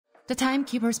The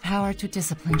timekeeper's power to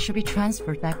discipline should be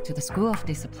transferred back to the School of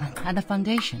Discipline and the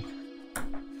Foundation.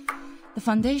 The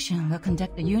Foundation will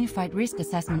conduct a unified risk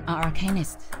assessment on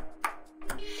Arcanists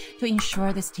to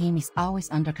ensure this team is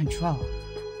always under control.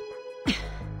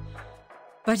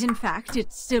 But in fact,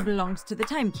 it still belongs to the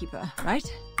timekeeper,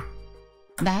 right?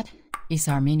 That is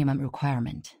our minimum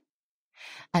requirement.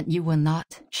 And you will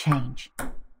not change.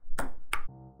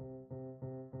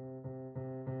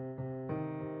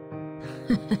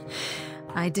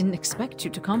 I didn't expect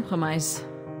you to compromise.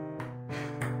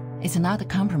 It's not a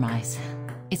compromise.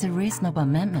 It's a reasonable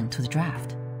amendment to the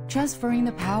draft. Transferring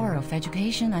the power of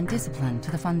education and discipline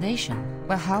to the Foundation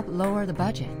will help lower the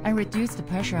budget and reduce the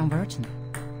pressure on Verton.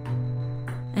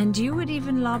 And you would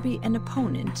even lobby an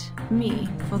opponent, me,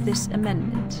 for this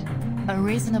amendment. A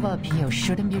reasonable appeal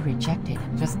shouldn't be rejected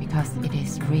just because it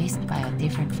is raised by a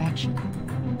different faction.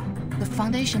 The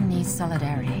Foundation needs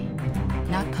solidarity,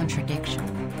 not contradiction.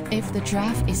 If the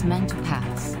draft is meant to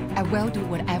pass, I will do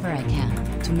whatever I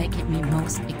can to make it meet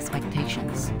most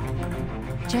expectations.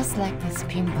 Just like this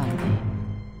ping pong game.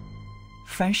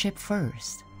 Friendship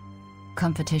first,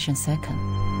 competition second.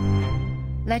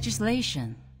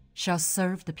 Legislation shall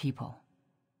serve the people.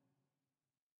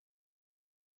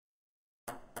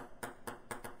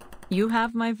 You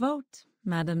have my vote,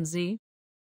 Madam Z.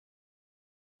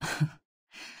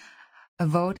 A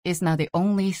vote is not the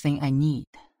only thing I need,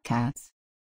 Katz.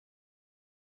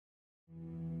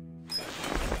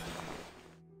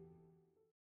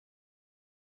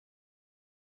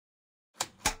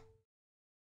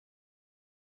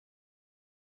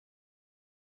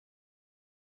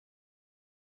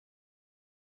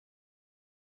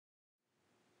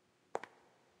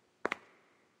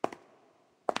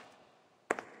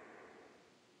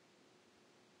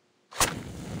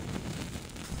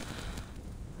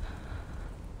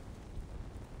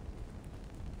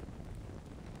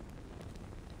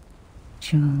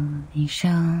祝你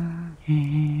生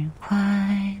日快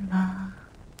乐，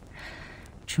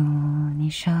祝你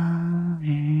生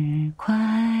日快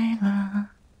乐，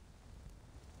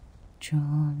祝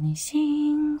你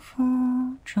幸福，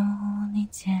祝你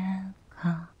健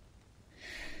康，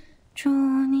祝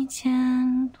你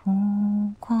前途